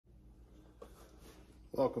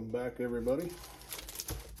Welcome back, everybody.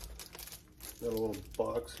 Got a little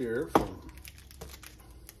box here from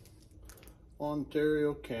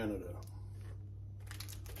Ontario, Canada.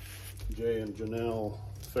 Jay and Janelle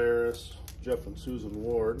Ferris, Jeff and Susan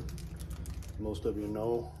Ward, most of you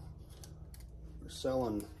know, are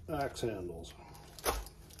selling axe handles.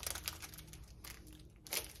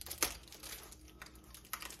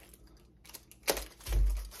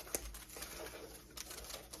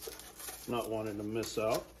 Not wanting to miss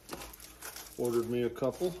out, ordered me a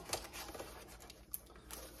couple.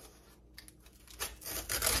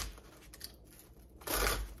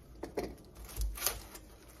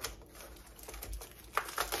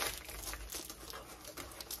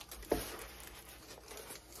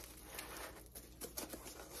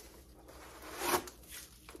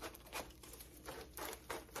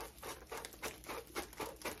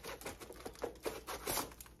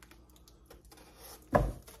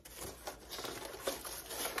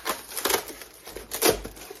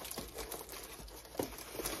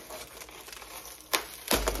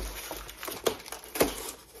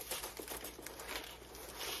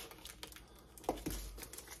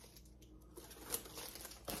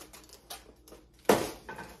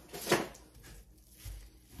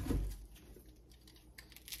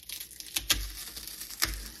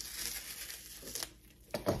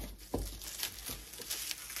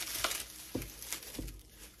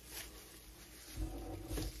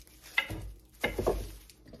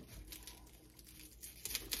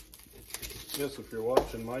 Yes, if you're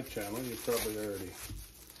watching my channel, you probably already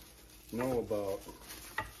know about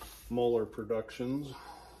Moeller Productions,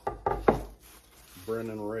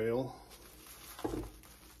 Brennan Rail, a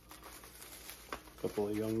couple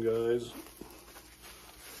of young guys.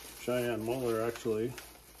 Cheyenne Moeller actually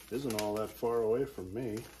isn't all that far away from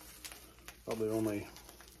me, probably only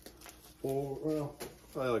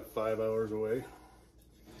probably like 5 hours away.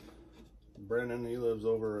 Brennan, he lives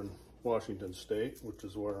over in Washington State, which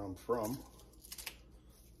is where I'm from.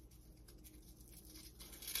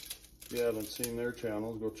 If you haven't seen their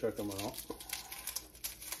channels, go check them out.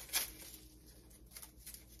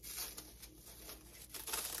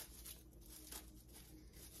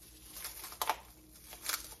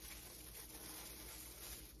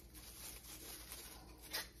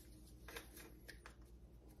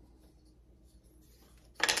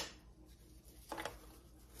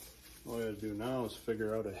 All I gotta do now is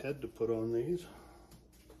figure out a head to put on these.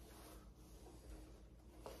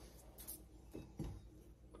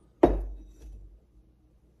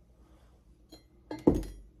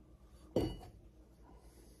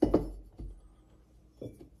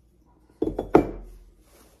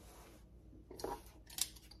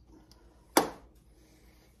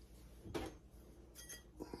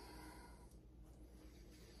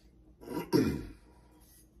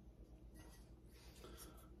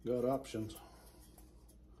 Got options.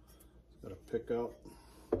 Got to pick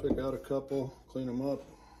out a couple, clean them up,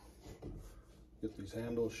 get these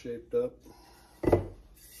handles shaped up.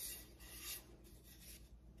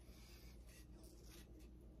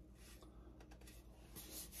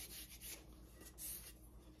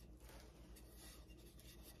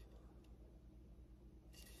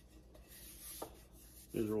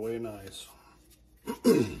 These are way nice.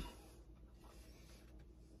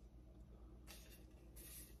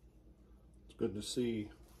 Good to see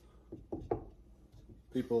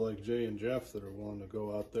people like Jay and Jeff that are willing to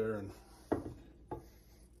go out there and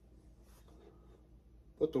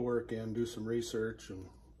put the work in, do some research and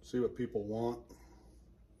see what people want,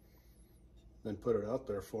 then put it out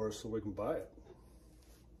there for us so we can buy it.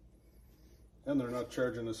 And they're not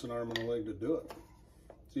charging us an arm and a leg to do it.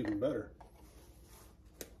 It's even better.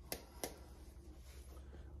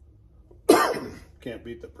 Can't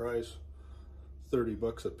beat the price. 30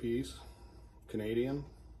 bucks a piece. Canadian.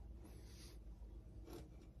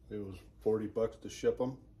 It was 40 bucks to ship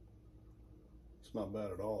them. It's not bad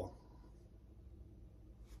at all.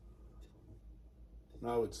 And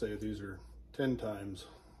I would say these are 10 times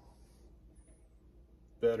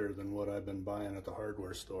better than what I've been buying at the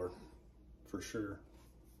hardware store, for sure.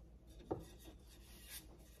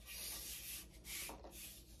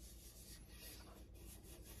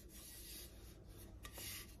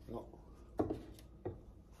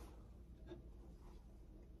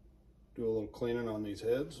 Do a little cleaning on these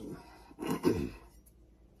heads and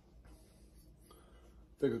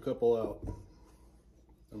pick a couple out,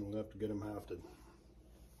 and we'll have to get them hafted.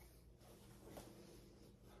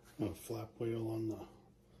 Got a flap wheel on the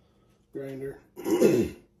grinder.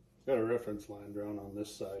 Got a reference line drawn on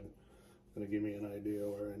this side. Gonna give me an idea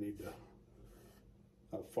where I need to,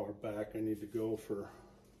 how far back I need to go for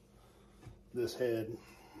this head.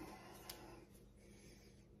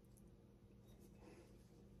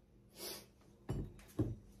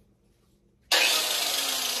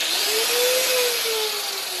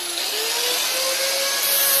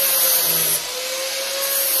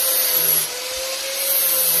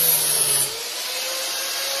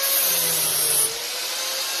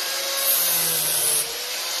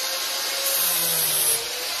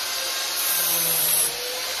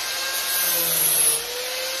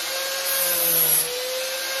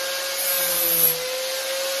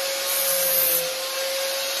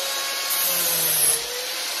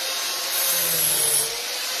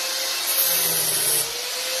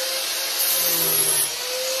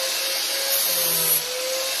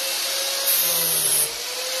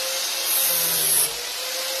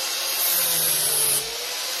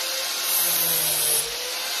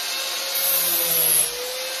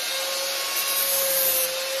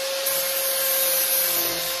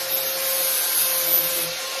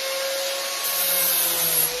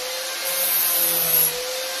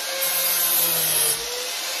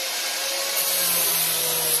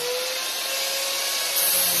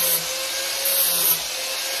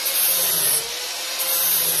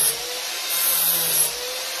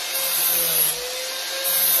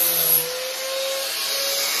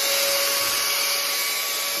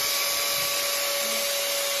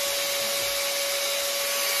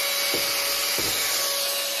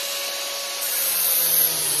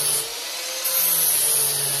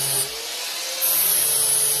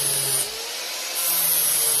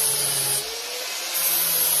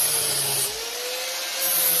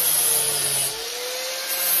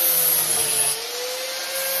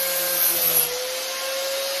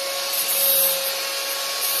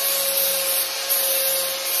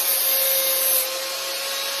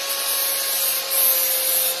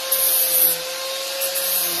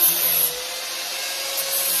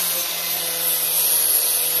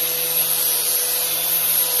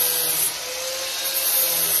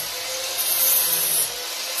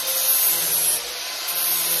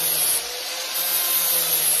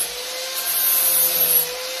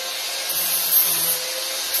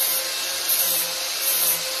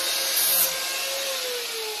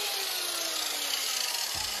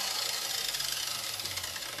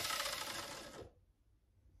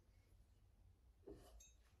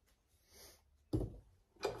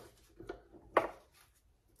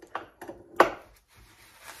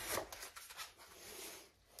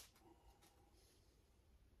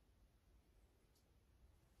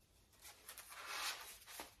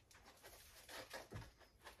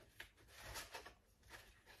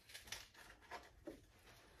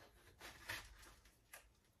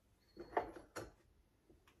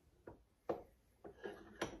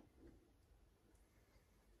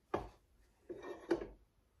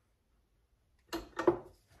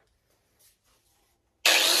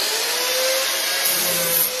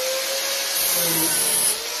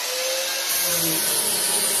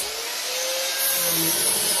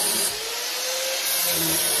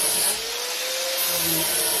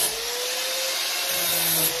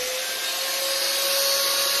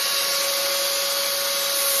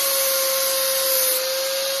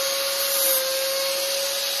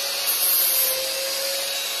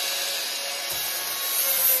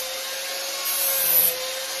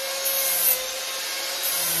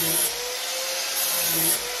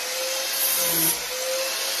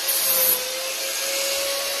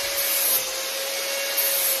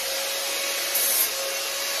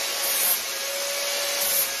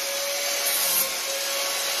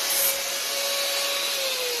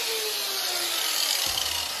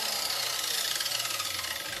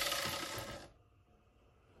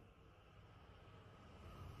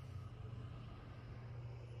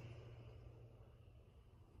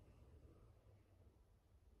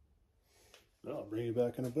 I'll bring you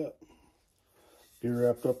back in a bit. Be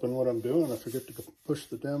wrapped up in what I'm doing. I forget to push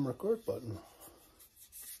the damn record button.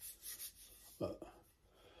 But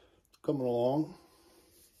it's coming along.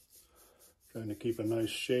 Trying to keep a nice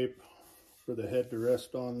shape for the head to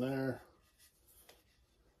rest on there.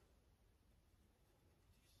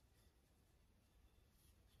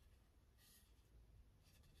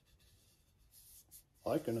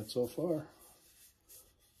 Liking it so far.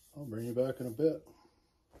 I'll bring you back in a bit.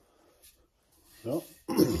 Well,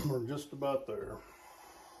 we're just about there.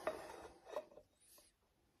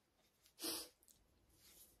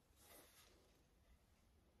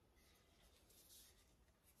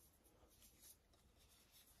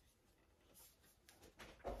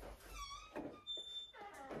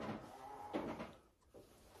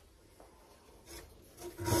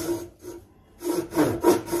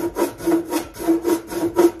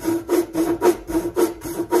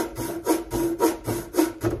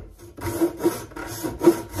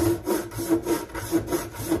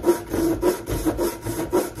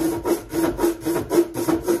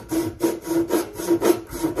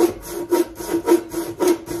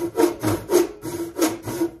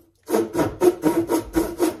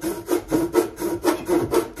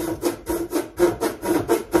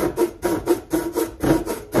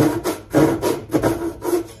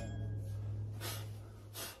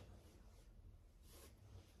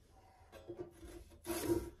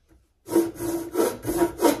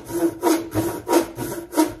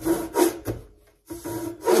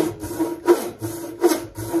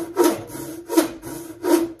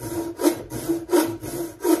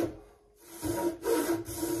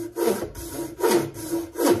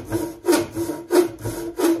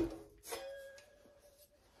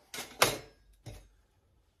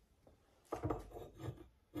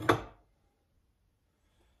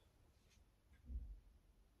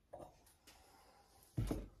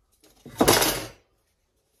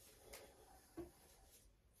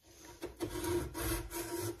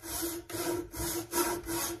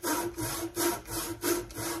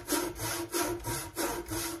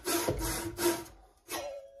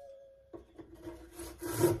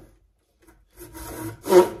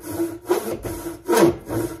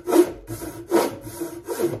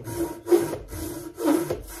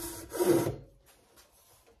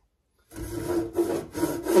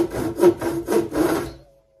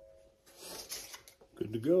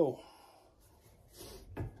 Good to go.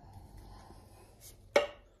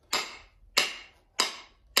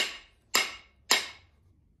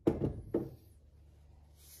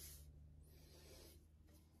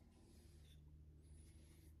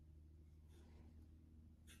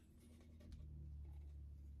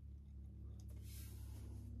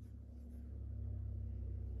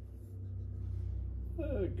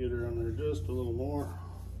 Get her on there just a little more.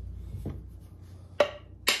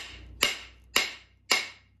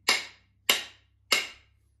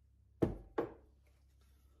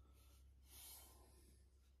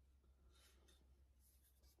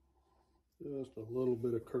 Just a little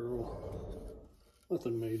bit of curl,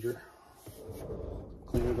 nothing major.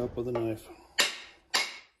 Clean it up with a knife.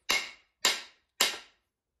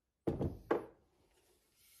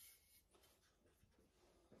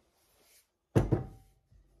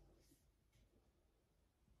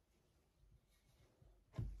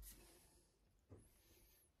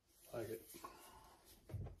 Like it.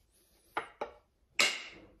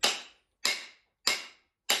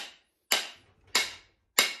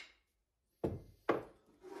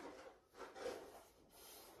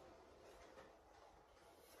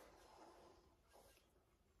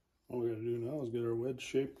 All we gotta do now is get our wedge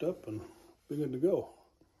shaped up and be good to go.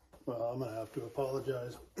 Well, I'm gonna have to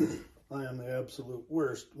apologize. I am the absolute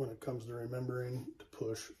worst when it comes to remembering to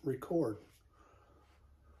push record.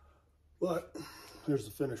 But here's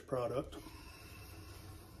the finished product.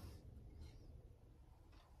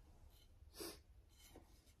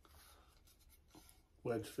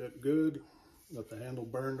 Wedge fit good. Got the handle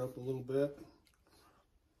burned up a little bit.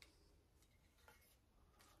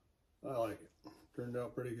 I like it. Turned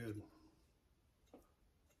out pretty good.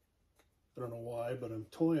 I don't know why, but I'm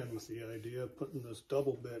toying with the idea of putting this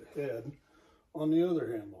double bit head on the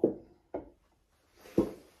other handle.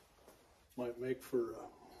 Might make for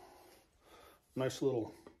nice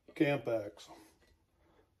little camp axe.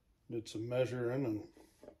 Did some measuring and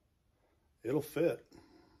it'll fit.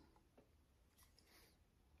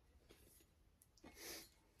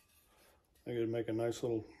 I gotta make a nice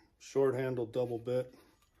little short handle double bit.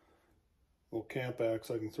 Little camp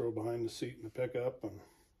axe I can throw behind the seat in the pickup and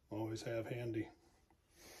always have handy.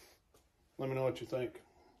 Let me know what you think.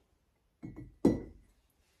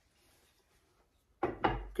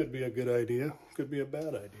 Could be a good idea, could be a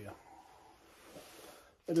bad idea.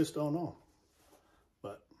 I just don't know.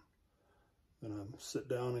 But I'm gonna sit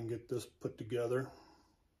down and get this put together.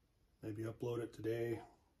 Maybe upload it today.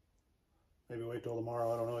 Maybe wait till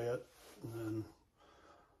tomorrow, I don't know yet. And then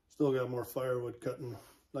still got more firewood cutting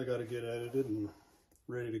I gotta get edited and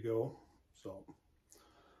ready to go. So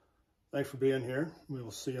thanks for being here. We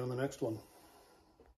will see you on the next one.